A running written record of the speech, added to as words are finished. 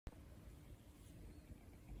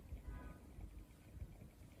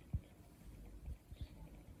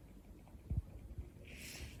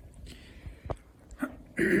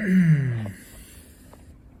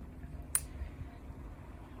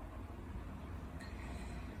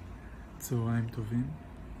צהריים טובים.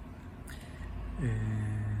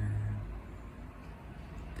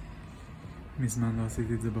 מזמן לא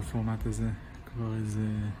עשיתי את זה בפורמט הזה, כבר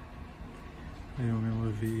היום יום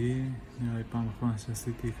רביעי, נראה לי פעם אחרונה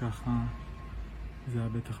שעשיתי ככה זה היה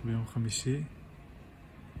בטח ביום חמישי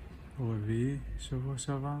או רביעי שבוע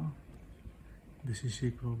שעבר,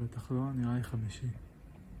 בשישי כבר בטח לא, נראה לי חמישי.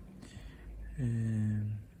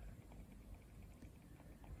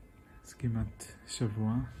 אז כמעט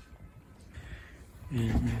שבוע.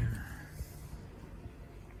 אני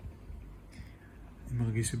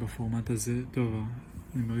מרגיש שבפורמט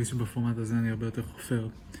הזה, אני הרבה יותר חופר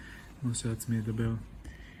כמו שעצמי לדבר,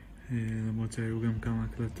 למרות שהיו גם כמה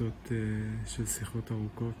הקלטות של שיחות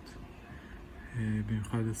ארוכות,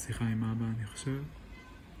 במיוחד השיחה עם אבא אני חושב,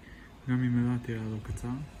 גם עם אלה תראה לא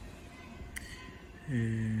קצר.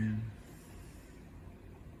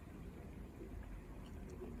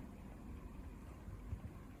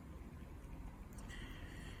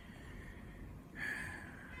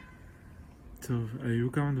 טוב,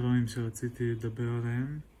 היו כמה דברים שרציתי לדבר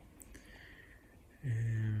עליהם.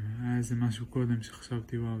 היה איזה משהו קודם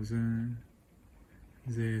שחשבתי וואו זה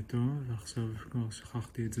יהיה טוב, ועכשיו כבר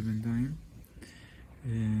שכחתי את זה בינתיים.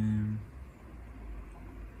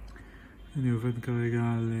 אני עובד כרגע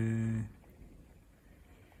על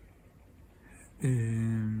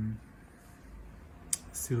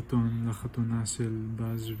סרטון לחתונה של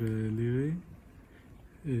באג וללירי.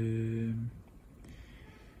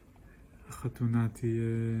 החתונה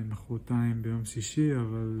תהיה מחרתיים ביום שישי,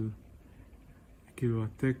 אבל כאילו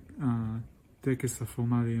הטקס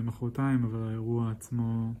הפורמלי יהיה מחרתיים, אבל האירוע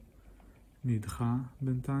עצמו נדחה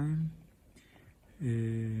בינתיים.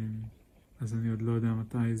 אז אני עוד לא יודע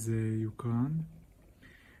מתי זה יוקרן.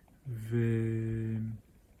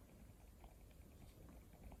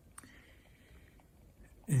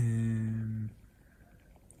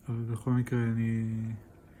 אבל בכל מקרה אני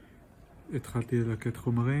התחלתי ללקט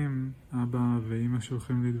חומרים, אבא ואמא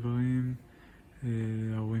שולחים לי דברים,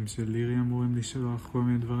 ההורים של לירי אמורים לשלוח כל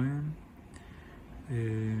מיני דברים,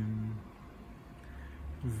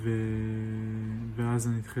 ואז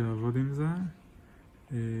אני התחיל לעבוד עם זה.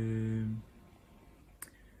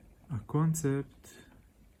 הקונספט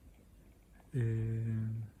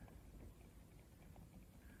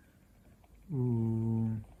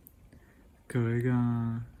הוא כרגע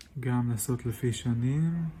גם לעשות לפי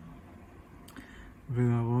שנים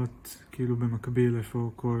ולהראות כאילו במקביל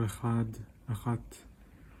איפה כל אחת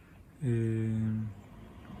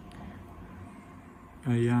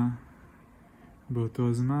היה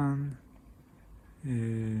באותו זמן,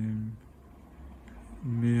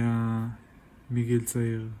 מגיל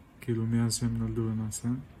צעיר, כאילו מאז שהם נולדו למעשה,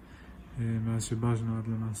 מאז שבאג נולד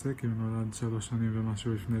למעשה, כי הוא נולד 3 שנים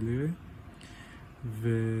ומשהו לפני לירי,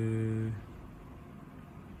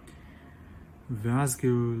 ואז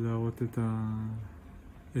כאילו להראות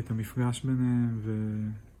את המפגש ביניהם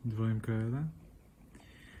ודברים כאלה.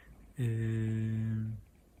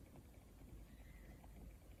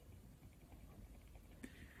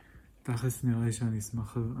 תכלס נראה לי שאני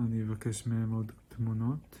אשמח, אני אבקש מהם עוד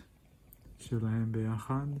תמונות שלהם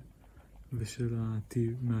ביחד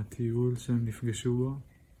מהטיול שהם נפגשו בו,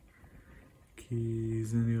 כי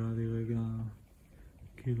זה נראה לי רגע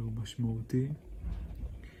כאילו משמעותי.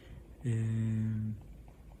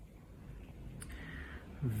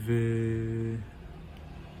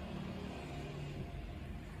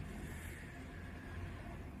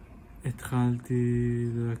 התחלתי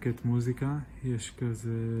ללקט מוזיקה, יש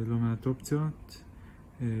כזה לא מעט אופציות.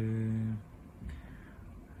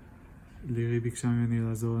 לירי ביקשה ממני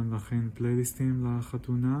לעזור להם להכין פלייליסטים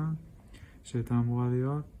לחתונה שהייתה אמורה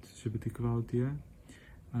להיות, שבתקווה עוד תהיה.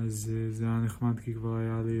 אז זה היה נחמד, כי כבר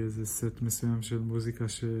היה לי איזה סט מסוים של מוזיקה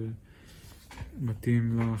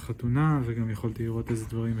שמתאים לחתונה, וגם יכולתי לראות איזה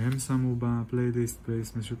דברים הם שמו בפלייליסט,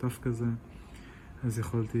 פלייליסט משותף כזה, אז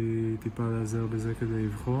יכולתי טיפה לעזר בזה כדי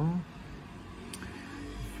לבחור.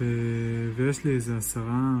 ויש לי איזה 10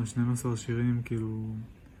 או 12 שירים, כאילו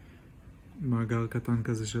מאגר קטן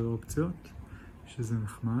כזה של אופציות, שזה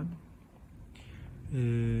נחמד.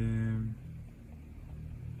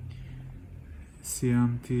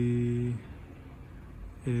 סיימתי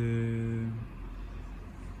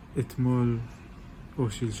אתמול,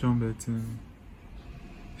 או שלשום בעצם,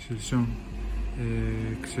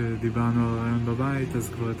 כשדיברנו על הרעיון בבית, אז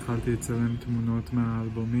כבר התחלתי לצלם תמונות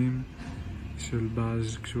מהאלבומים של באג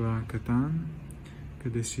כשהוא היה קטן,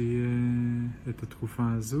 כדי שיהיה את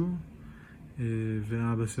התקופה הזו.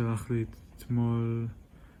 ואבא שלח לי אתמול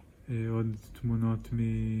עוד תמונות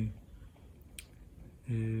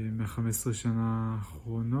מה-15 שנה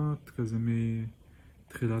האחרונות, כזה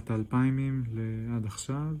מתחילת ה-2000 עד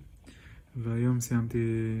עכשיו, והיום סיימתי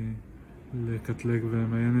לקטלג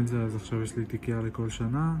ולמיין את זה, אז עכשיו יש לי תיקייה לכל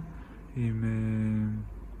שנה עם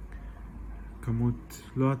כמות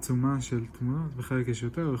לא עצומה של תמונות, בחלק יש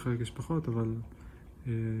יותר ובחלק יש פחות, אבל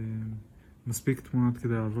מספיק תמונות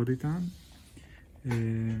כדי לעבוד איתן.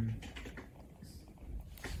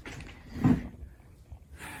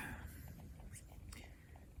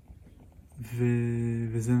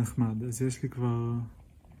 וזה נחמד. אז יש לי כבר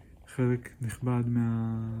חלק נכבד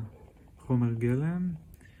מהחומר גלם.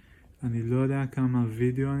 אני לא יודע כמה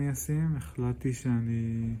וידאו אני אשים. החלטתי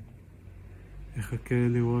שאני אחכה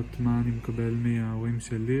לראות מה אני מקבל מההורים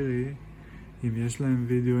של לירי, אם יש להם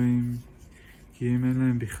וידאוים, כי אם אין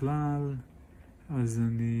להם בכלל, אז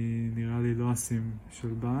אני נראה לי לא אשים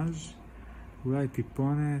של באג. אולי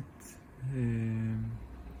טיפונת,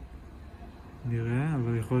 נראה,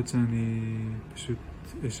 אבל יכול להיות שאני פשוט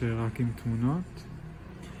אשאר רק עם תמונות.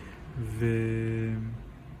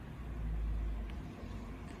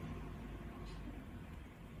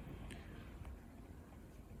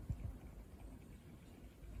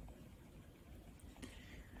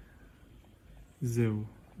 זהו.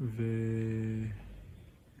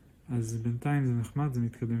 אז בינתיים זה נחמד, זה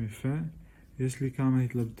מתקדם יפה. יש לי כמה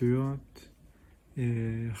התלבטויות.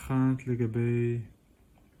 אחת לגבי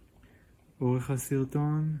אורך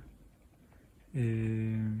הסרטון.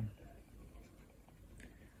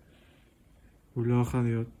 הוא לא יכול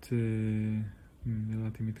להיות,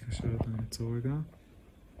 נראיתי מתקשרת, אני אעצור רגע.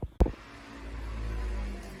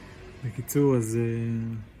 בקיצור, אז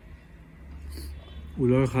הוא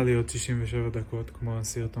לא יכול להיות 67 דקות כמו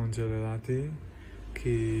הסרטון של ללירי,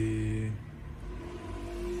 כי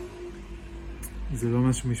זה לא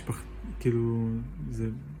משהו כאילו, זה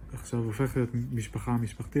עכשיו הופך להיות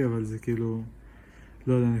משפחתי, אבל זה כאילו,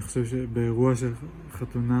 לא יודע, אני חושב שבאירוע של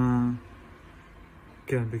חתונה,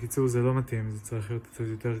 כן, בקיצור זה לא מתאים, זה צריך להיות קצת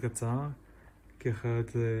יותר קצר, כי אחרת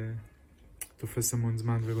זה תופס המון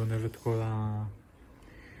זמן וגונב את כל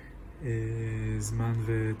הזמן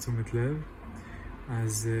ותשומת לב.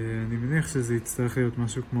 אז אני מניח שזה יצטרך להיות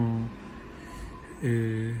משהו כמו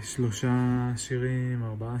 3 שירים,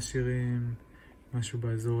 4 שירים, משהו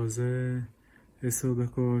באזור הזה, 10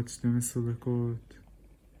 דקות, 12 דקות,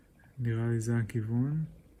 נראה לי זה הכיוון.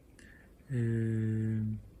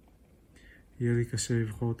 יהיה לי קשה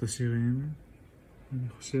לבחור את השירים, אני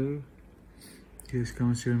חושב, כי יש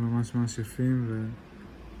כמה שירים ממש ממש יפים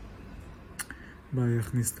ובא לי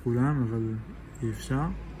להכניס את כולם, אבל אי אפשר.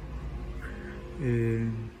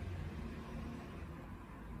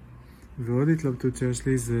 ועוד התלבטות שיש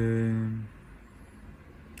לי זה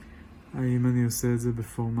האם אני עושה את זה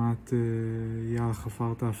בפורמט יאללה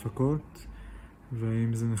חפרת ההפקות,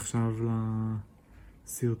 והאם זה נחשב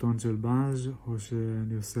לסרטון של באג, או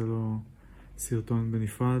שאני עושה לו סרטון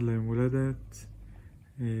בנפרד ליום הולדת,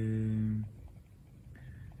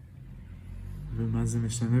 ומה זה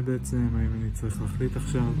משנה בעצם, האם אני צריך להחליט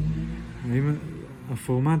עכשיו, האם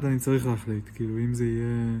הפורמט אני צריך להחליט, כאילו אם זה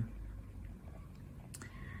יהיה,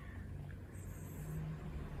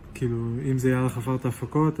 כאילו אם זה יהיה לחפרת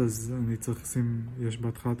ההפקות, אז אני צריך לשים, יש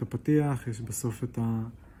בהתחלה את הפתיח, יש בסוף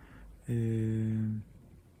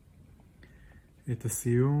את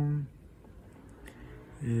הסיום.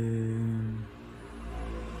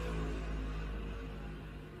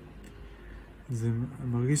 זה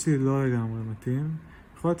מרגיש לי לא לגמרי מתאים.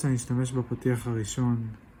 יכול להיות שאני אשתמש בפתיח הראשון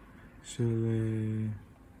של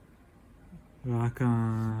רק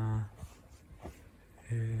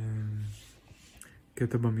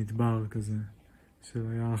קטע במדבר כזה, של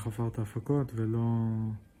היה חפרת ההפקות ולא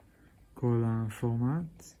כל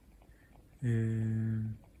הפורמט.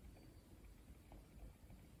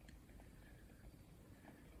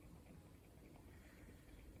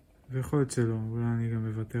 ויכול להיות שלא, אולי אני גם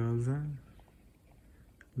מוותר על זה.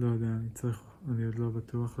 לא יודע, אני עוד לא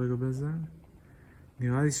בטוח לגבי זה.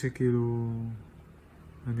 נראה לי שכאילו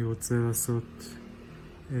אני רוצה לעשות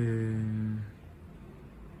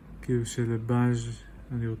כאילו שלבאג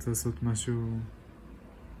אני רוצה לעשות משהו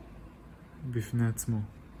בפני עצמו,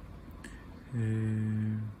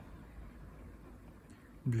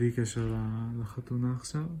 בלי קשר לחתונה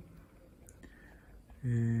עכשיו.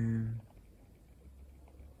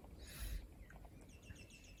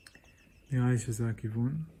 נראה לי שזה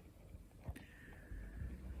הכיוון.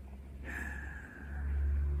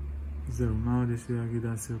 זהו, מה עוד יש לי להגיד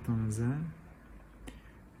על הסרטון הזה?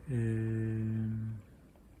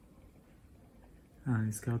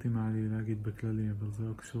 הזכרתי מה לי להגיד בכללי, אבל זה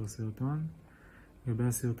לא קשור לסרטון. לגבי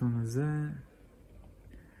הסרטון הזה,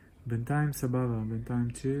 בינתיים סבבה, בינתיים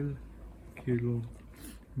צ'יל, כאילו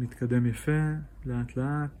מתקדם יפה, לאט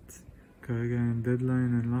לאט, כרגע אין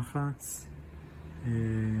דדליין, אין לחץ,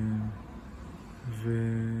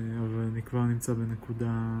 אבל אני כבר נמצא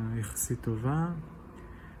בנקודה יחסית טובה.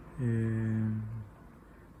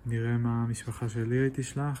 נראה מה המשפחה של לירי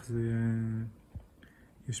תשלח, זה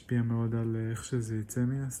ישפיע מאוד על איך שזה יצא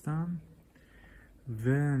מן הסתם,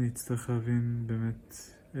 ואני אצטרך להבין באמת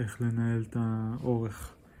איך לנהל את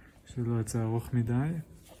האורך, שלא יצא ארוך מדי.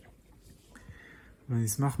 ואני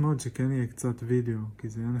אשמח מאוד שכן יהיה קצת וידאו, כי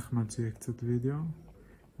זה יהיה נחמד שיהיה קצת וידאו.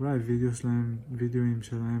 אולי וידאוים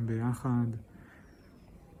שלהם ביחד.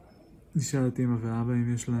 נשאל את אמא ואבא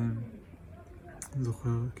אם יש להם,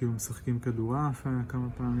 זוכר, כאילו משחקים כדורעף כמה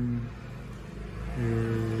פעמים.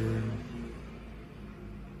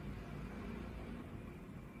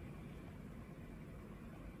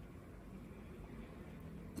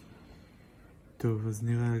 טוב, אז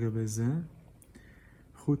נראה לגבי זה.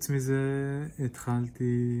 חוץ מזה,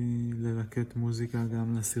 התחלתי ללקט מוזיקה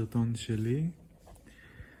גם לסרטון שלי,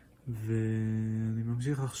 ואני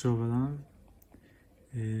ממשיך לחשוב עליו.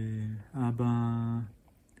 אבא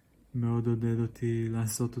מאוד עודד אותי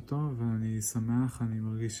לעשות אותו, ואני שמח, אני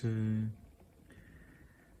מרגיש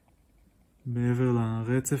מעבר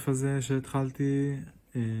לרצף הזה שהתחלתי,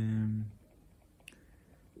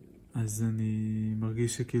 אז אני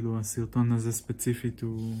מרגיש שכאילו הסרטון הזה ספציפית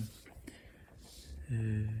הוא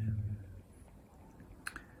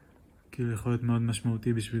כאילו יכול להיות מאוד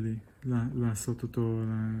משמעותי בשבילי לעשות אותו,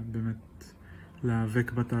 באמת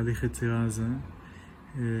להיאבק בתהליך יצירה הזה.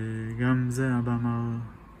 גם זה אבא אמר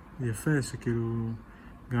יפה, שכאילו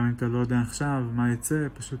גם אם אתה לא יודע עכשיו מה יצא,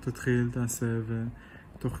 פשוט תתחיל, תעשה,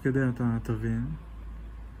 ותוך כדי אתה תבין.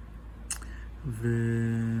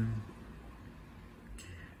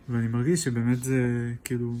 ואני מרגיש שבאמת זה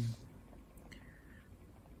כאילו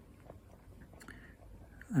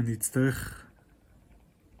אני אצטרך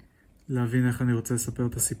להבין איך אני רוצה לספר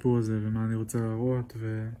את הסיפור הזה, ומה אני רוצה להראות,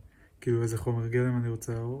 וכאילו איזה חומר גלם אני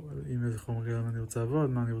רוצה להראות, עם איזה חומר גלם אני רוצה לעבוד,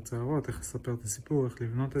 מה אני רוצה להראות, איך לספר את הסיפור, איך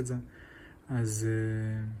לבנות את זה. אז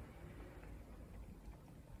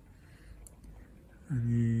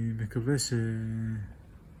אני מקווה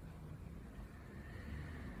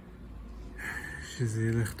שזה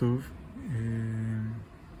ילך טוב.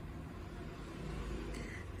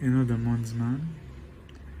 אין עוד המון זמן.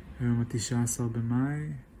 היום ה-19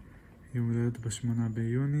 במאי, יום הולדת ב8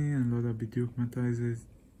 ביוני, אני לא יודע בדיוק מתי זה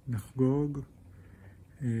נחגוג.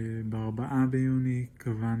 ב4 ביוני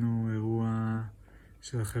קבענו אירוע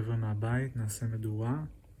של החבר'ה מהבית, נעשה מדורה.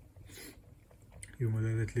 יום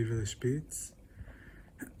הולדת לי ולשפיץ.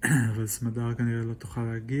 אבל סמדר כנראה לא תוכל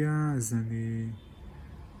להגיע, אז אני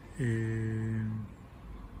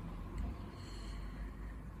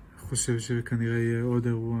חושב שכנראה יהיה עוד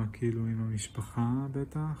אירוע כאילו עם המשפחה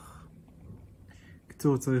בטח.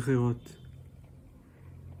 קיצור, צריך לראות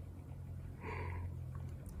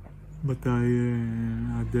מתי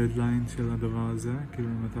הדדליין של הדבר הזה, כאילו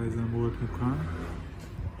מתי זה אמור להיות מוכן.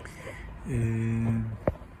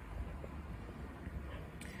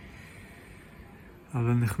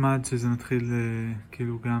 אבל נחמד שזה נתחיל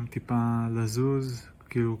כאילו גם טיפה לזוז,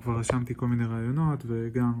 כאילו כבר רשמתי כל מיני רעיונות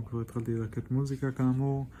וגם כבר התחלתי ללקט מוזיקה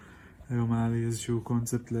כאמור. היום היה לי איזשהו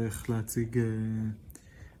קונספט לאיך להציג,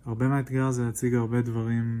 הרבה מהאתגר זה להציג הרבה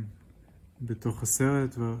דברים בתוך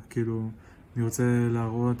הסרט, וכאילו אני רוצה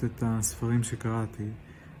להראות את הספרים שקראתי,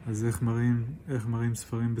 אז איך מראים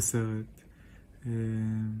ספרים בסרט.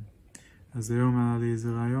 אז היום היה לי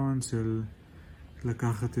איזה רעיון של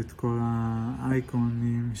לקחת את כל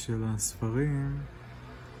האייקונים של הספרים,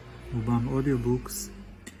 רובם אודיובוקס,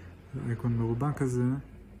 אייקון מרובע כזה,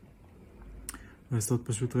 לעשות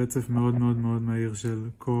פשוט רצף מאוד מאוד מאוד מהיר של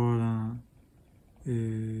כל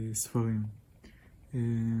הספרים.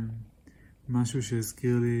 משהו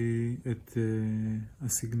שהזכיר לי את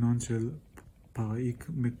הסגנון של פרעיק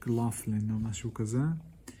מקלפלין או משהו כזה,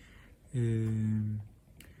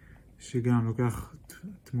 שגם לוקח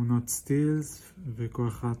תמונות סטילס וכל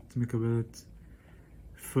אחת מקבלת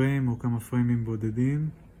פריים או כמה פריימים בודדים,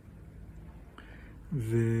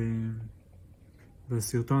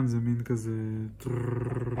 והסרטון זה מין כזה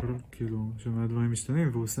כאילו שמע דברים משתנים,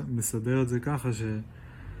 והוא מסדר את זה ככה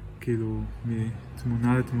שכאילו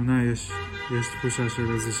מתמונה לתמונה יש תחושה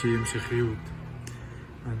של איזושהי המשכיות.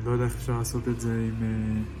 אני לא יודע איך אפשר לעשות את זה עם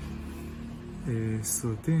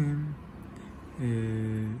סרטים,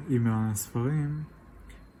 עם הספרים,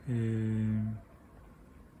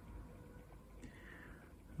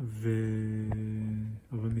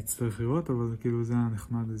 אבל נצטרך לראות, אבל כאילו זה היה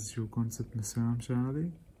נחמד, איזשהו קונספט מסוים שהיה לי.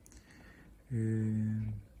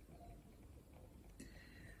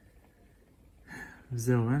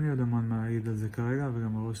 זהו, אין לי עוד המון מה להגיד על זה כרגע,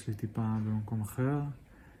 וגם הראש שלי טיפה במקום אחר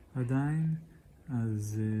עדיין,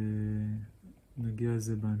 אז נגיע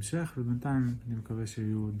לזה בהמשך, ובינתיים אני מקווה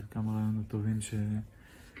שיהיו עוד כמה רעיונות טובים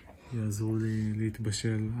שיעזרו לי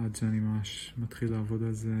להתבשל עד שאני ממש מתחיל לעבוד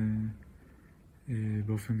על זה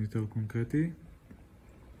באופן יותר קונקרטי.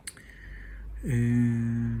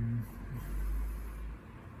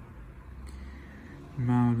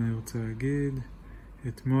 מה עוד אני רוצה להגיד?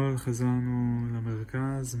 אתמול חזרנו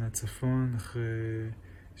למרכז מהצפון, אחרי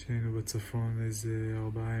שהיינו בצפון איזה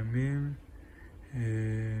 4 ימים,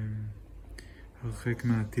 הרחק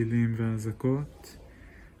מהטילים והאזעקות,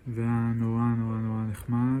 והיה נורא נורא נורא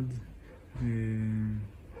נחמד,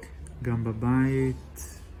 גם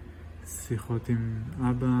בבית, שיחות עם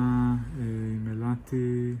אבא, עם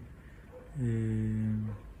אלתי,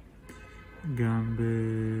 גם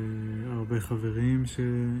בהרבה חברים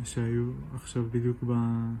שהיו עכשיו בדיוק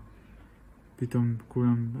פתאום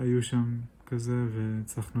כולם היו שם כזה,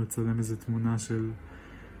 והצלחנו לצלם איזו תמונה של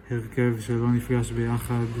הרכב שלא נפגש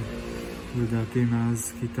ביחד, לדעתי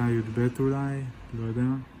מאז כיתה י"ב אולי, לא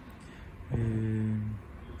יודע.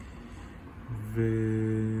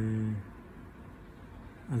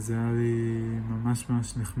 אז זה היה לי ממש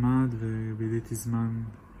ממש נחמד, וביליתי זמן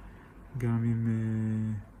גם עם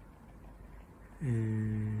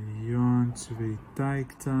יונץ' ואיתי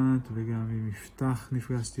קצת, וגם עם מפתח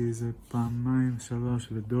נפגשתי איזה 2-3,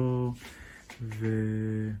 ודור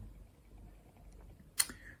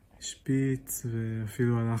ושפיץ,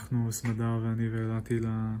 ואפילו הלכנו סמדר ואני ואלתי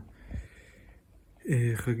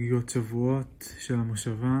לחגיגות שבועות של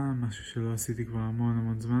המושבה, משהו שלא עשיתי כבר המון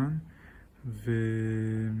המון זמן,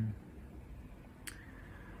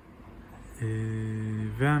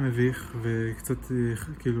 והיה מביך, וקצת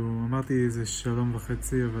כאילו אמרתי איזה 3.5,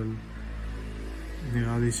 אבל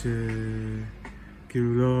נראה לי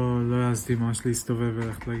שכאילו לא העזתי ממש להסתובב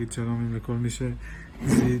ולכת להגיד שלום לכל מי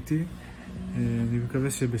שזיהיתי. אני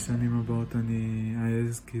מקווה שבשנים הבאות אני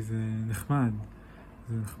אעז, כי זה נחמד,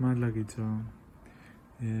 זה נחמד להגיד שלום,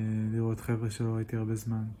 לראות חבר'ה שלא ראיתי הרבה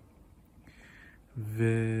זמן.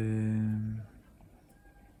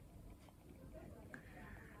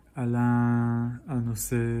 עלה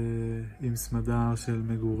הנושא עם סמדר של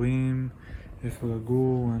מגורים, איפה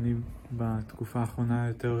לגור. אני בתקופה האחרונה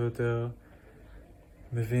יותר ויותר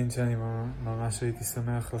מבין שאני ממש הייתי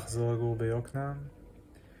שמח לחזור לגור ביוקנעם.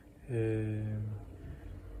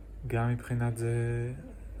 גם מבחינת זה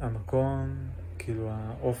המקום, כאילו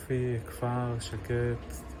האופי, כפר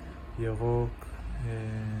שקט, ירוק,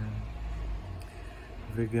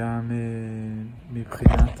 וגם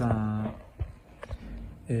מבחינת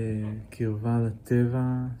קרבה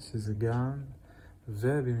לטבע, שזה גם,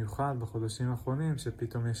 ובמיוחד בחודשים האחרונים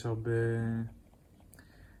שפתאום יש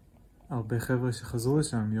הרבה חבר'ה שחזרו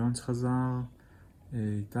לשם. יונץ' חזר,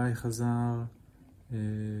 איתי חזר,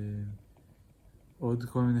 עוד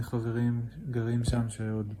כל מיני חברים גרים שם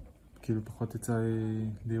שעוד כאילו פחות יצא לי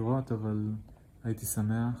לראות, אבל הייתי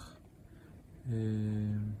שמח.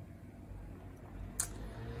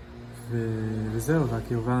 וזהו,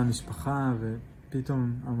 והקרבה למשפחה,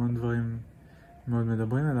 ופתאום המון דברים מאוד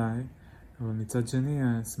מדברים אליי. אבל מצד שני,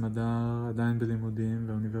 סמדר עדיין בלימודים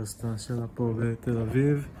באוניברסיטה שלה פה בתל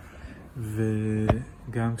אביב,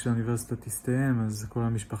 וגם כשהאוניברסיטה תסתיים, אז כל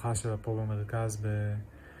המשפחה שלה פה במרכז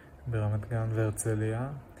ברמת גן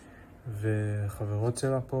והרצליה, וחברות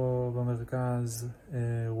שלה פה במרכז,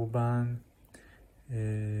 רובן,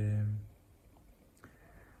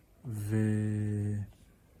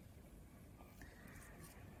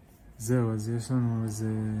 זהו, אז יש לנו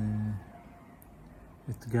איזה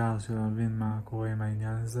אתגר של להבין מה קורה עם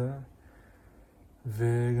העניין הזה,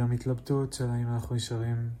 וגם התלבטות של האם אנחנו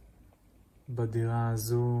נשארים בדירה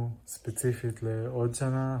הזו ספציפית לעוד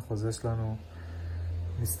שנה. החוזה שלנו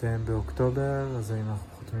מסתיים באוקטובר, אז האם אנחנו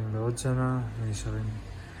חותמים לעוד שנה ונשארים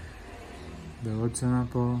בעוד שנה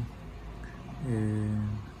פה.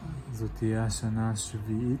 זאת תהיה השנה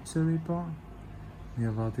השביעית שלי פה. אני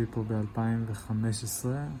עברתי פה ב-2015,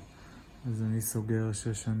 אז אני סוגר 6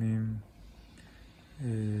 שנים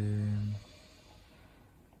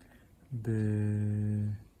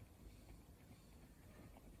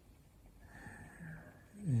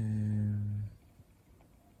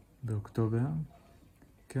באוקטובר.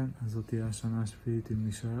 כן, אז זאת תהיה השנה השביעית אם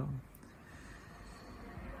נשאר.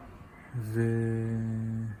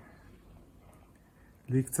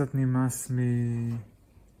 לי קצת נמאס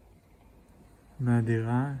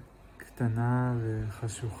מהדירה, קטנה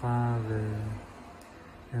וחשוכה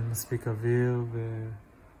ואין מספיק אוויר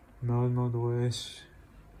ומאוד מאוד רועש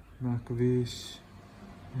מהכביש,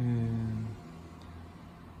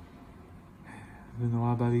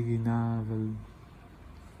 ונורא בא לי גינה, אבל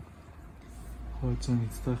יכול להיות שאני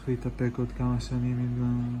אצטרך להתאפק עוד כמה שנים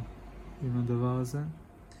עם הדבר הזה.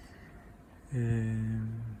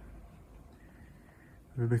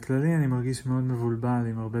 ובכללי אני מרגיש מאוד מבולבל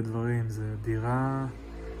עם הרבה דברים. זה דירה,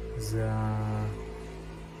 זה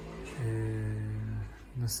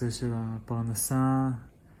הנושא של הפרנסה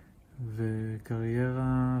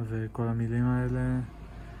וקריירה וכל המילים האלה,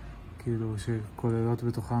 כאילו שכוללות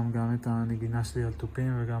בתוכם גם את הנגינה שלי על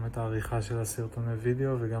תופים וגם את העריכה של הסרטוני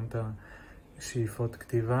וידאו וגם את השאיפות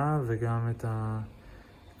כתיבה וגם את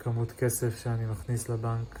הכמות כסף שאני מכניס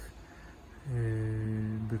לבנק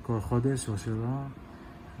בכל חודש או שלא,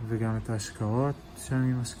 וגם את ההשקעות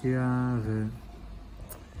שאני משקיע,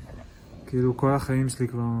 וכאילו כל החיים שלי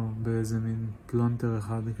כבר באיזה מין פלונטר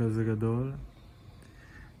אחד כזה גדול,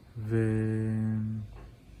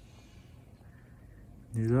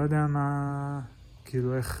 אני לא יודע מה,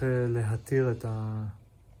 כאילו איך להתיר את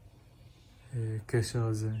הקשר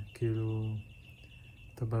הזה, כאילו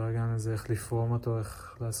את הבלגן הזה, איך לפרום אותו,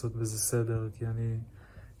 איך לעשות בזה סדר, כי אני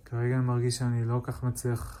כרגע מרגיש שאני לא כך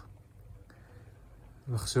מצליח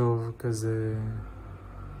לחשוב כזה,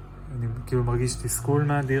 אני כאילו מרגיש תסכול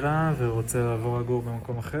מהדירה ורוצה לעבור לגור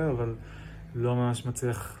במקום אחר, אבל לא ממש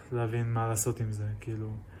מצליח להבין מה לעשות עם זה.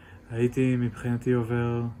 כאילו הייתי מבחינתי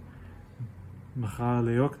עובר מחר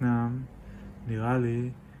ליוקנעם, נראה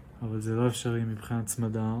לי, אבל זה לא אפשרי מבחינת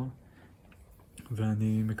סמדר,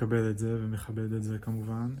 ואני מקבל את זה ומכבד את זה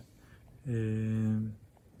כמובן.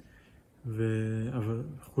 אבל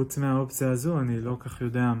חוץ מהאופציה הזו אני לא כך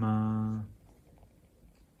יודע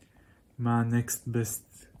מה next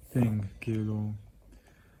best thing, כאילו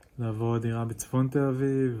לעבור דירה בצפון תל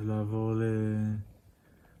אביב, לעבור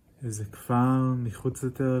לאיזה כפר מחוץ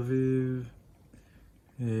לתל אביב,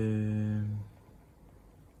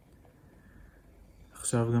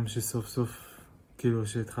 עכשיו גם שסוף סוף כאילו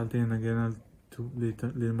שהתחלתי לנגן על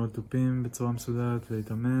ללמוד תופים בצורה מסודרת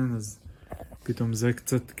ולהתאמן, אז פתאום זה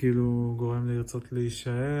קצת כאילו גורם לי לרצות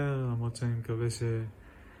להישאר, למרות שאני מקווה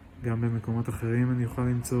שגם במקומות אחרים אני אוכל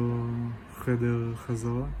למצוא חדר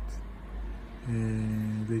חזרות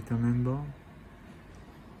להתאמן בו.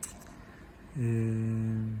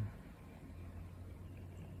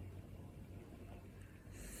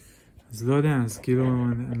 אז לא יודע, אז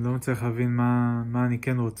כאילו אני לא מצליח להבין מה אני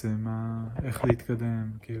כן רוצה, איך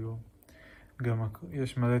להתקדם, כאילו גם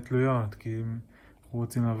יש מלא תלויות, כי אם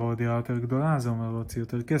רוצים לעבור דירה יותר גדולה זה אומר להוציא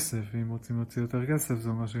יותר כסף, ואם רוצים להוציא יותר כסף זה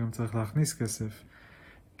אומר שגם צריך להכניס כסף,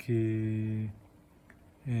 כי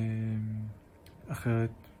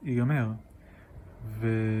אחרת ייגמר.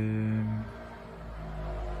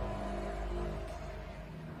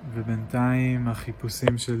 ובינתיים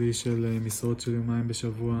החיפושים שלי של משרות של יומיים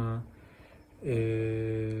בשבוע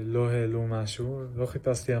לא העלו משהו. לא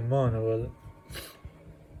חיפשתי המון, אבל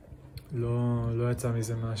לא יצא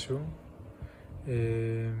מזה משהו.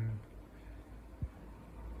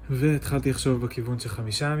 והתחלתי לחשוב בכיוון של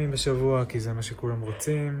 5 ימים בשבוע, כי זה מה שכולם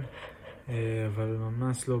רוצים, אבל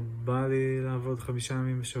ממש לא בא לי לעבוד 5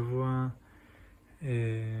 ימים בשבוע.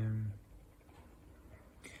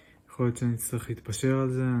 יכול להיות שאני צריך להתפשר על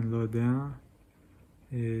זה, אני לא יודע.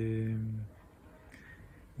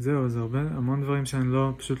 זהו, זה המון דברים שאני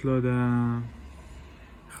פשוט לא יודע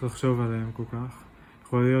איך לחשוב עליהם כל כך.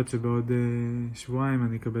 יכול להיות שבעוד שבועיים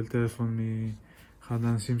אני אקבל טלפון מאחד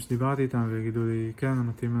האנשים שדיברתי איתם ויגידו לי, כן,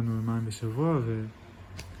 מתאים לנו יומיים בשבוע,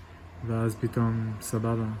 ואז פתאום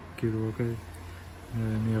סבבה, כאילו אוקיי,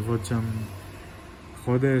 אני אעבוד שם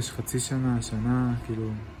חודש, חצי שנה, שנה,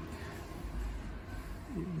 כאילו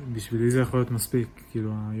בשבילי זה יכול להיות מספיק,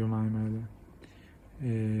 כאילו היומיים האלה.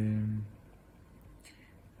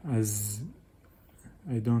 אז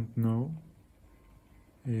I don't know,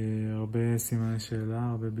 הרבה סימני שאלה,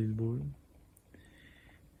 הרבה בלבול.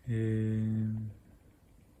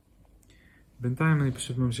 בינתיים אני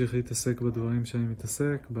פשוט ממשיך להתעסק בדברים שאני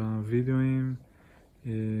מתעסק, בווידאוים,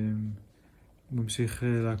 ממשיך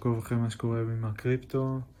לעקוב אחרי מה שקורה עם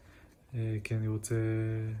הקריפטו, כי אני רוצה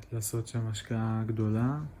לעשות שם השקעה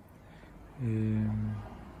גדולה.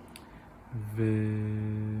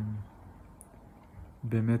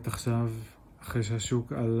 ובאמת עכשיו, אחרי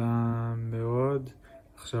שהשוק עלה מאוד,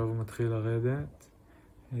 עכשיו הוא מתחיל לרדת.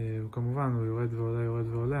 וכמובן הוא יורד ועולה, יורד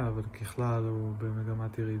ועולה, אבל ככלל הוא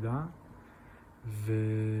במגמת ירידה.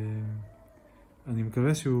 ואני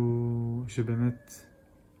מקווה שבאמת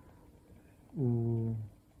הוא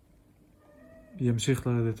ימשיך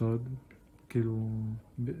לרדת עוד, כאילו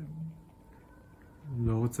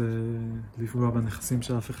לא רוצה לפגוע בנכסים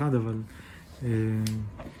של אף אחד, אבל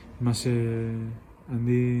מה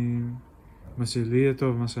שלי יהיה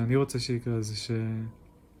טוב, מה שאני רוצה שיקרה זה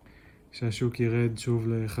שהשוק ירד שוב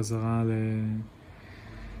לחזרה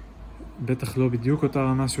בטח לא בדיוק אותה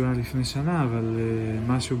רמה שהוא היה לפני שנה, אבל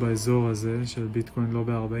משהו באזור הזה של ביטקוין לא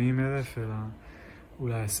ב-40,000, אלא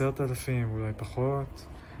אולי 10,000, אולי פחות.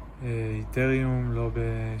 איתריום לא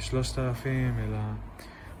ב-3,000, אלא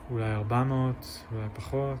אולי 400, אולי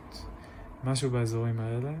פחות. משהו באזורים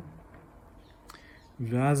האלה.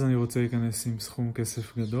 ואז אני רוצה להיכנס עם סכום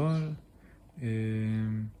כסף גדול,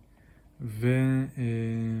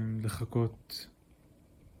 ולחכות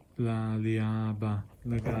לעלייה הבאה,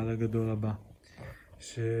 לגל הגדול הבא,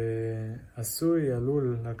 שעשוי,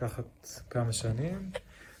 עלול לקחת כמה שנים,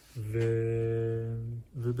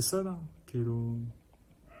 ובסדר, כאילו,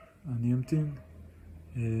 אני אמתין.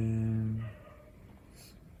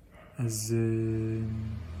 אז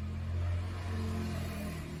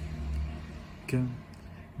כן,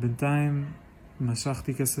 בינתיים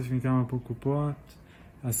משכתי כסף מכמה קופות.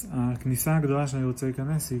 אז הכניסה הגדולה שאני רוצה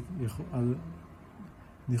להיכנס היא,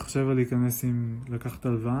 אני חושב על להיכנס לקחת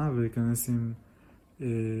הלוואה ולהיכנס עם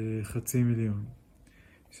 500,000,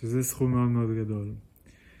 שזה סכום מאוד מאוד גדול.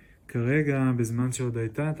 כרגע, בזמן שעוד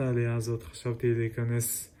הייתה את העלייה הזאת, חשבתי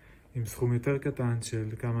להיכנס עם סכום יותר קטן של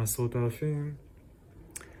כמה עשרות אלפים,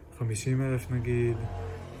 50,000 נגיד,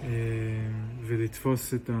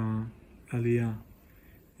 ולתפוס את העלייה.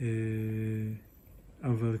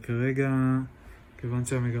 אבל כרגע, כיוון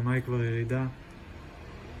שהמגמה היא כבר ירידה,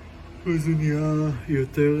 וזה נראה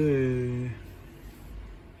יותר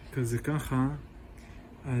כזה ככה,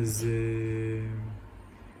 אז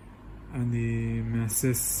אני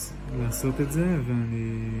מאסס לעשות את זה,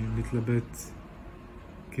 ואני מתלבט,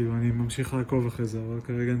 כאילו אני ממשיך לעקוב אחרי זה, אבל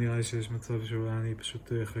כרגע נראה לי שיש מצב שאולי אני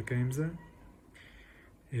פשוט אחכה עם זה.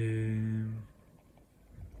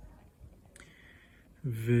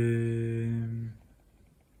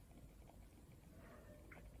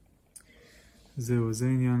 זהו, זה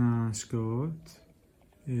עניין ההשקעות.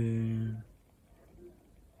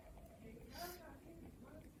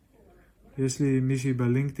 יש לי מישהי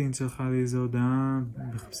בלינקדאין שלחה לי איזו הודעה,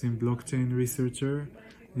 מחפשים בלוקצ'יין ריסרצ'ר.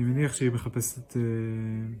 אני מניח שהיא מחפשת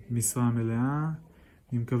משרה מלאה.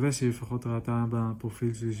 אני מקווה שהיא לפחות ראתה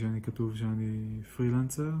בפרופיל שלי שאני כתוב שאני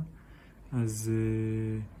פרילנסר. אז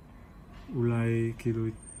אולי כאילו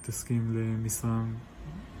היא תסכים למשרה,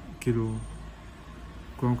 כאילו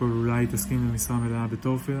קודם כל אולי תסכים למשרה מלאה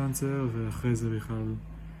בתור פרילנסר, ואחרי זה בכלל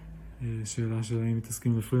שאלה של האם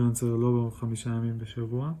תסכים לפרילנסר לא 5 ימים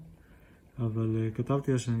בשבוע. אבל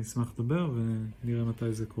כתבתי לה שאני אשמח לדבר ונראה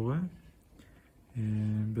מתי זה קורה.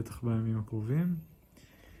 בטח בימים הקרובים.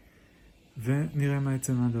 ונראה מה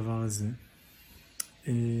יצא מהדבר הזה.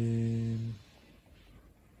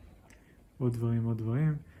 עוד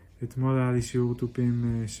דברים. אתמול היה לי שיעור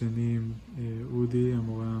תופים שני עם אודי,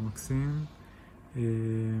 המורה המקסים.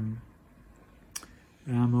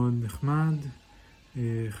 היה מאוד נחמד.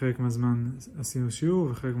 חלק מהזמן עשינו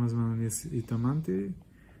שיעור וחלק מהזמן אני התאמנתי.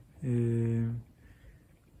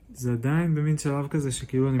 זה עדיין במין שלב כזה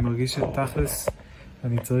שכאילו אני מרגיש שתכלס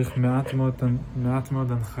אני צריך מעט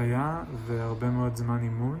מאוד הנחיה והרבה מאוד זמן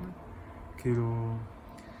אימון. כאילו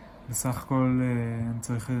בסך הכל אני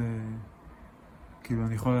צריך, כאילו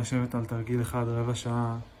אני יכול לשבת על תרגיל אחד רבע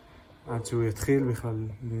שעה עד שהוא יתחיל בכלל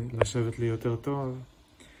לשבת לי יותר טוב.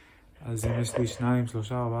 אז אם יש לי 2,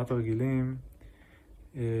 3, 4 תרגילים,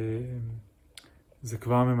 זה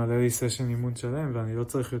כבר ממלא לי סשן אימון שלם, ואני לא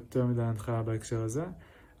צריך יותר מדי הנחיה בהקשר הזה.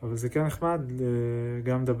 אבל זה כן נחמד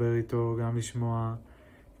גם לדבר איתו, גם לשמוע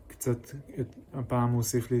קצת, הפעם הוא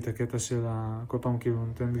הוסיף לי את הקטע של כל פעם כאילו הוא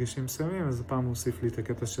נותן דגשים מסוימים, אז הפעם הוא הוסיף לי את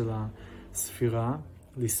הקטע של הספירה,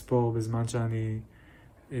 לספור בזמן שאני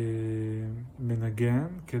מנגן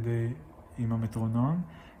עם המטרונום,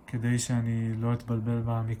 כדי שאני לא אתבלבל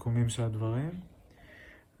במיקומים של הדברים.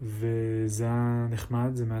 וזה היה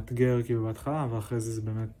נחמד, זה מאתגר כאילו בהתחלה, ואחרי זה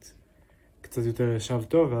באמת קצת יותר ישב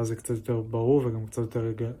טוב, ואז זה קצת יותר ברור וגם קצת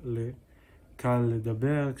יותר קל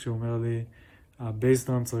לדבר, כשהוא אומר לי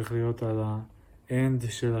הבייסדראם צריך להיות על האנד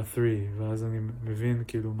של ה-3, ואז אני מבין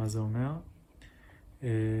כאילו מה זה אומר.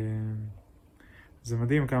 זה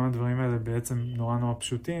מדהים כמה הדברים האלה בעצם נורא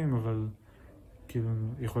פשוטים, אבל כאילו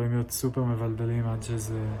יכולים להיות סופר מבלבלים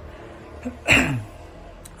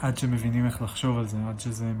עד שמבינים איך לחשוב על זה, עד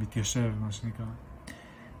שזה מתיישב, מה שנקרא.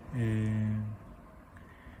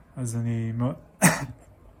 אז אני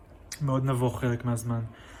מאוד נבוך חלק מהזמן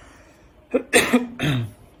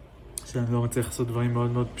שאני לא מצליח לעשות דברים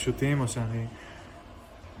מאוד פשוטים, או שאני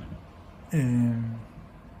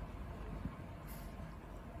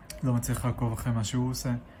לא מצליח לעקוב אחרי מה שהוא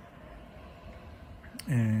עושה,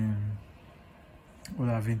 או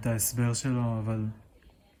להבין את ההסבר שלו, אבל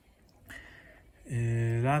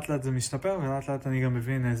לאט לאט זה משתפר, ולאט לאט אני גם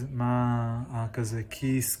מבין מה כזה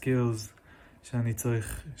key skills שאני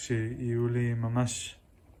צריך שיהיו לי ממש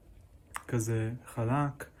כזה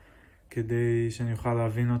חלק, כדי שאני אוכל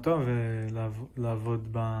להבין אותו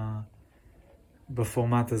ולעבוד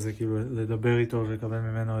בפורמט הזה, כאילו לדבר איתו ולקבל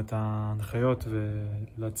ממנו את ההנחיות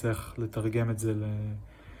ולהצליח לתרגם את זה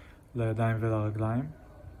לידיים ולרגליים.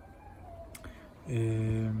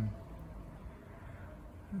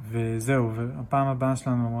 וזהו, והפעם הבאה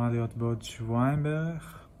שלנו אמורה להיות בעוד שבועיים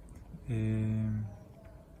בערך,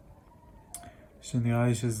 שנראה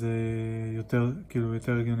לי שזה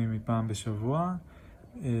יותר הגיוני מפעם בשבוע.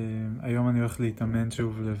 היום אני הולך להתאמן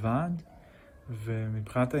שוב לבד,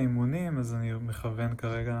 ומבחינת האימונים אז אני מכוון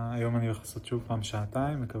כרגע, היום אני הולך לעשות שוב פעם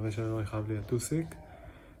שעתיים, מקווה שלא יכאב לי הטוסיק.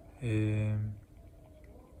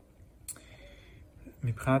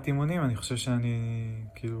 מבחינת אימונים אני חושב שאני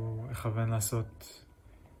כאילו אכוון לעשות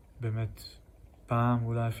באמת פעם,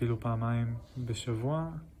 אולי אפילו פעמיים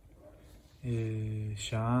בשבוע,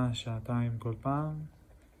 שעה, שעתיים כל פעם.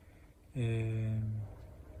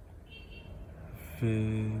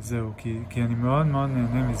 וזהו, כי אני מאוד מאוד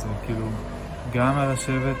נהנה מזה, כאילו גם על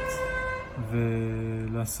לשבת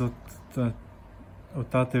ולעשות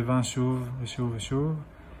אותה טבע שוב ושוב ושוב,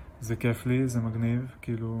 זה כיף לי, זה מגניב,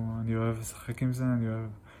 כאילו אני אוהב לשחק עם זה, אני אוהב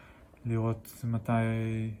לראות מתי,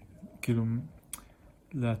 כאילו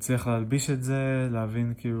להצליח להלביש את זה,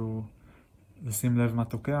 להבין כאילו, לשים לב מה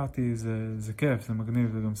תוקע אותי, זה כיף, זה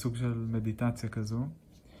מגניב, זה גם סוג של מדיטציה כזו.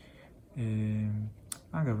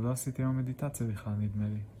 אגב, לא עשיתי היום מדיטציה בכלל, נדמה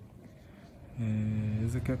לי.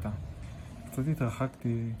 איזה קטע. קצת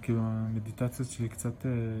התרחקתי, כאילו המדיטציות שלי קצת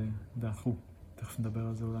דעכו. תכף נדבר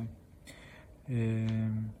על זה אולי.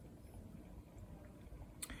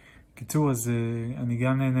 קיצור, אז אני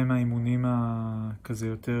גם נהנה מהאימונים כזה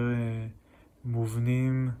יותר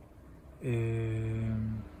מובנים,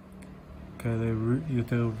 כאלה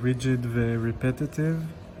יותר rigid ו-repetitive,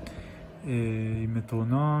 עם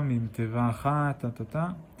מטרונום, עם טבע אחת,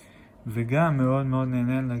 וגם מאוד מאוד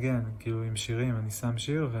נהנה לנגן, כאילו עם שירים, אני שם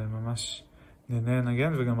שיר וממש נהנה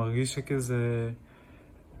לנגן, וגם מרגיש שכזה,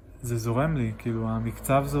 זה זורם לי, כאילו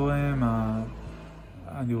המקצב זורם,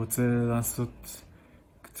 אני רוצה לעשות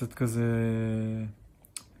קצת כזה,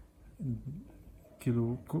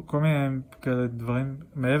 כאילו כל מיני כאלה דברים,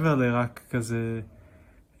 מעבר לרק כזה,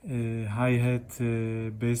 hi-hat,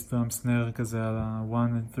 bass drum snare כזה על ה-1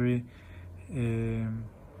 and 3,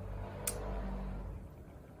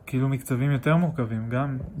 כאילו מקצבים יותר מורכבים,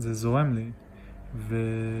 גם זה זורם לי,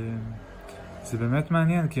 וזה באמת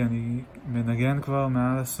מעניין, כי אני מנגן כבר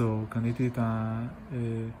מעל עשור, קניתי את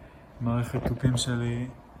המערכת תופים שלי,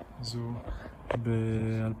 זו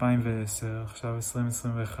ב-2010, עכשיו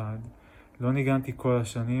 2021, לא ניגנתי כל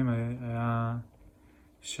השנים, היה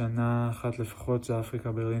שנה אחת לפחות של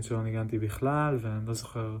אפריקה ברלין שלא ניגנתי בכלל, ואני לא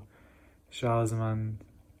זוכר שאר הזמן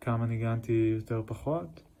כמה ניגנתי יותר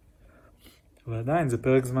פחות. אבל עדיין זה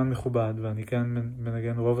פרק זמן מכובד, ואני כן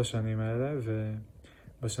מנגן רוב השנים האלה,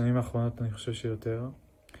 ובשנים האחרונות אני חושב שיותר.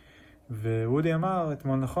 ווודי אמר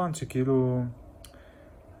אתמול נכון, שכאילו,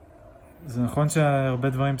 זה נכון שהרבה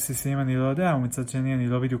דברים בסיסיים אני לא יודע, ומצד שני אני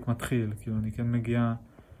לא בדיוק מתחיל, כאילו אני כן מגיע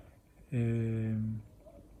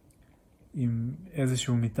עם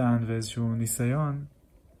איזשהו מטען ואיזשהו ניסיון,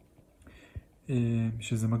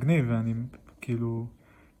 שזה מגניב, ואני כאילו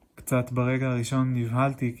קצת ברגע הראשון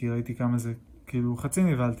נבהלתי, כי ראיתי כמה זה, כאילו חצי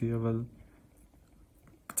נבהלתי, אבל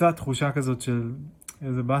קצת תחושה כזאת של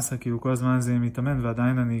איזה בסה, כאילו כל הזמן זה מתאמן,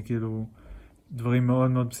 ועדיין אני כאילו דברים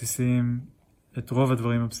מאוד מאוד בסיסיים, את רוב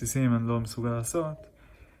הדברים הבסיסיים אני לא מסוגל לעשות,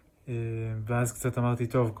 ואז קצת אמרתי,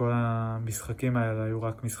 טוב, כל המשחקים האלה היו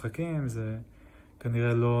רק משחקים, זה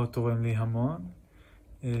כנראה לא תורם לי המון,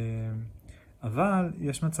 אבל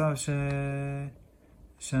יש מצב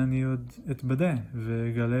שאני עוד אתבדה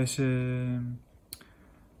וגלה שאם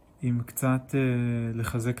קצת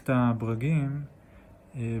לחזק את הברגים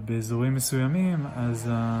באזורים מסוימים,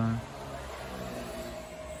 אז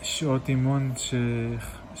השעות אימון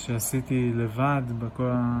שעשיתי לבד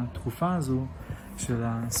בכל התקופה הזו של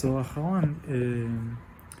העשור האחרון,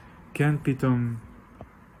 כן פתאום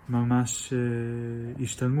ממש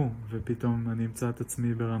השתלמו, ופתאום אני אמצא את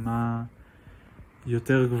עצמי ברמה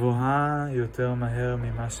יותר גבוהה, יותר מהר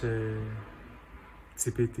ממה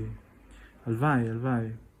שציפיתי. הלוואי.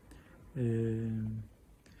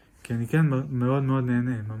 כי אני כן מאוד מאוד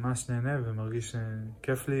נהנה, ממש נהנה, ומרגיש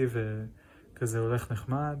כיף לי, וכזה הולך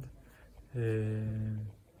נחמד.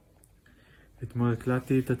 אתמול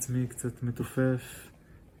הקלטתי את עצמי קצת מתופף,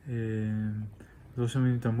 לא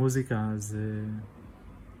שומעים את המוזיקה, אז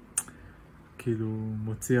כאילו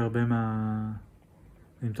מוציא הרבה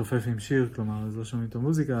אני מתופף עם שיר, כלומר, אז לא שומעים את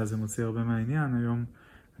המוזיקה, אז זה מוציא הרבה מהעניין. היום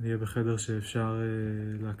אני אהיה בחדר שאפשר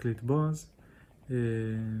להקליט בו,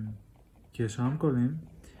 כי יש רמקולים,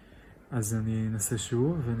 אז אני אנסה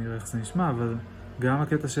שוב ונראה איך זה נשמע, אבל גם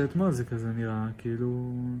הקטע של אתמול זה כזה נראה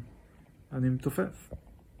כאילו אני מתופף.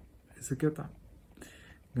 איזה קטע.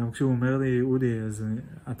 גם כשהוא אומר לי, אודי, אז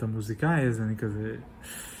אתה מוזיקאי, אז אני כזה,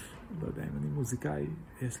 לא יודע אם אני מוזיקאי,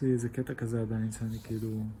 יש לי איזה קטע כזה עדיין שאני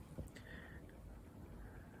כאילו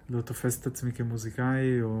לא תופס את עצמי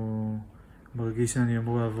כמוזיקאי, או מרגיש שאני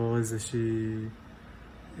אמור לעבור איזושהי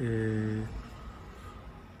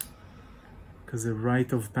כזה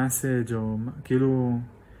rite of passage, או כאילו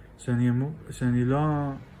שאני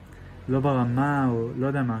לא ברמה, או לא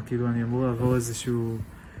יודע מה, כאילו אני אמור לעבור איזשהו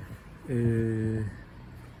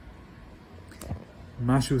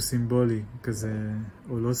משהו סימבולי כזה,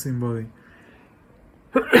 או לא סימבולי,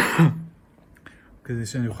 כזה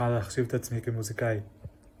שאני אוכל להחשיב את עצמי כמוזיקאי.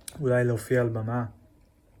 אולי להופיע על במה,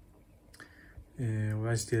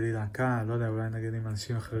 אולי שתהיה לי להקה, לא יודע, אולי נגד עם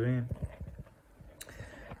אנשים אחרים,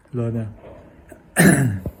 לא יודע.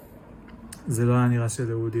 זה לא היה נראה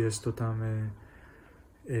שלאודי יש את אותם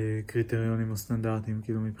קריטריונים או סטנדרטים,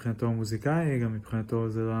 כאילו מבחינתו המוזיקאי, גם מבחינתו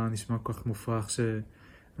זה לא נשמע כל כך מופרך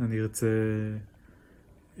שאני ארצה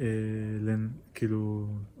כאילו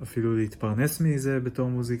אפילו להתפרנס מזה בתור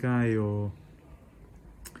מוזיקאי, או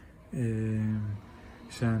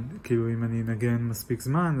כאילו אם אני נגן מספיק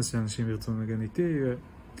זמן אז שאנשים ירצו לנגן איתי.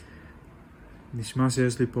 נשמע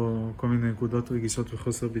שיש לי פה כל מיני נקודות רגישות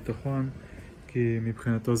וחוסר ביטחון, כי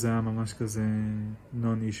מבחינתו זה היה ממש כזה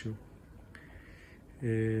non-issue.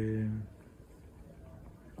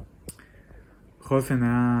 בכל אופן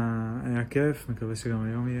היה כיף, מקווה שגם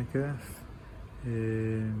היום יהיה כיף.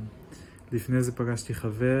 לפני זה פגשתי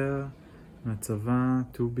חבר מהצבא,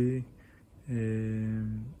 טובי,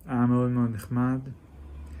 היה מאוד מאוד נחמד.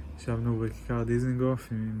 ישבנו בכיכר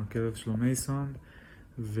דיזנגוף עם הכלב שלו מייסון,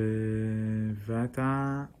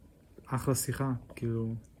 והייתה אחלה שיחה,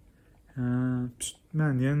 כאילו פשוט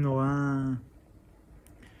מעניין נורא.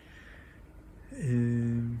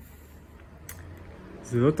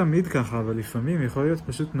 זה לא תמיד ככה, אבל לפעמים יכול להיות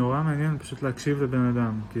פשוט נורא מעניין פשוט להקשיב לבן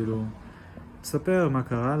אדם, כאילו תספר מה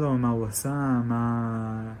קרה לו, מה הוא עשה,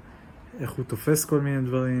 איך הוא תופס כל מיני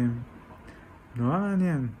דברים. נורא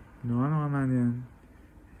מעניין, נורא מעניין.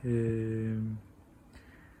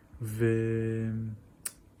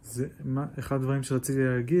 וזה אחד הדברים שרציתי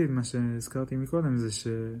להגיד, מה שהזכרתי מקודם, זה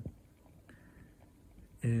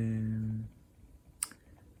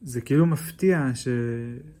זה כאילו מפתיע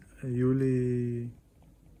שהיו לי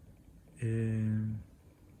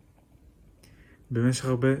במשך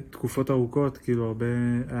הרבה תקופות ארוכות, כאילו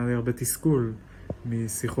היה לי הרבה תסכול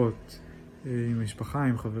משיחות עם משפחה,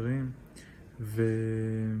 עם חברים,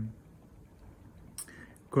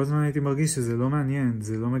 כל הזמן הייתי מרגיש שזה לא מעניין,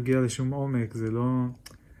 זה לא מגיע לשום עומק,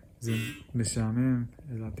 זה משעמם.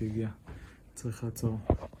 אלא תגיע, צריך לעצור.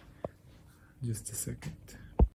 Just a second.